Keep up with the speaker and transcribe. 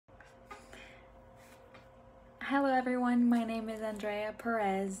Hello everyone, my name is Andrea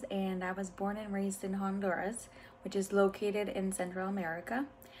Perez and I was born and raised in Honduras, which is located in Central America.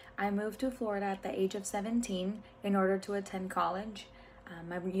 I moved to Florida at the age of 17 in order to attend college.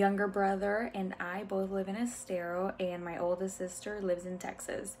 My younger brother and I both live in Estero, and my oldest sister lives in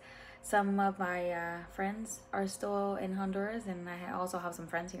Texas. Some of my friends are still in Honduras, and I also have some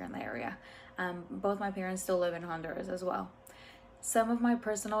friends here in the area. Both my parents still live in Honduras as well. Some of my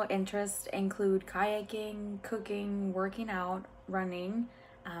personal interests include kayaking, cooking, working out, running,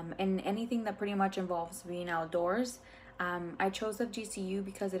 and anything that pretty much involves being outdoors. I chose FGCU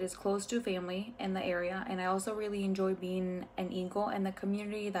because it is close to family in the area, and I also really enjoy being an eagle in the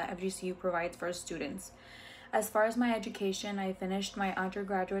community that FGCU provides for students. As far as my education, I finished my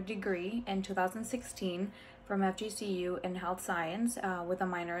undergraduate degree in 2016 from FGCU in health science with a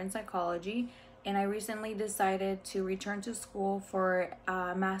minor in psychology, and I recently decided to return to school for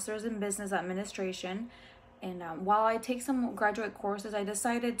a master's in business administration. And while I take some graduate courses, I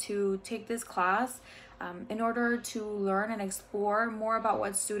decided to take this class in order to learn and explore more about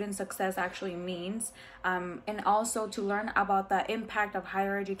what student success actually means, and also to learn about the impact of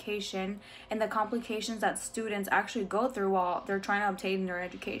higher education and the complications that students actually go through while they're trying to obtain their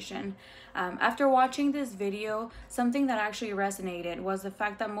education. After watching this video, something that actually resonated was the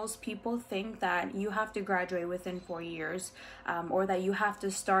fact that most people think that you have to graduate within 4 years, or that you have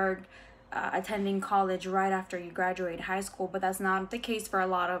to start attending college right after you graduate high school, but that's not the case for a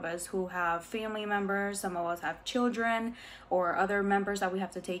lot of us who have family members. Some of us have children or other members that we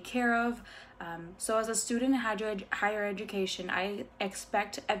have to take care of. So as a student in higher education, I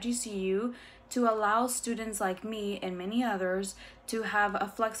expect FGCU to allow students like me and many others to have a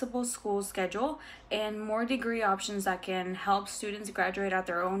flexible school schedule and more degree options that can help students graduate at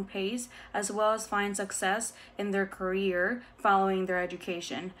their own pace, as well as find success in their career following their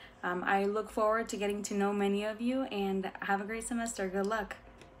education. I look forward to getting to know many of you, and have a great semester. Good luck.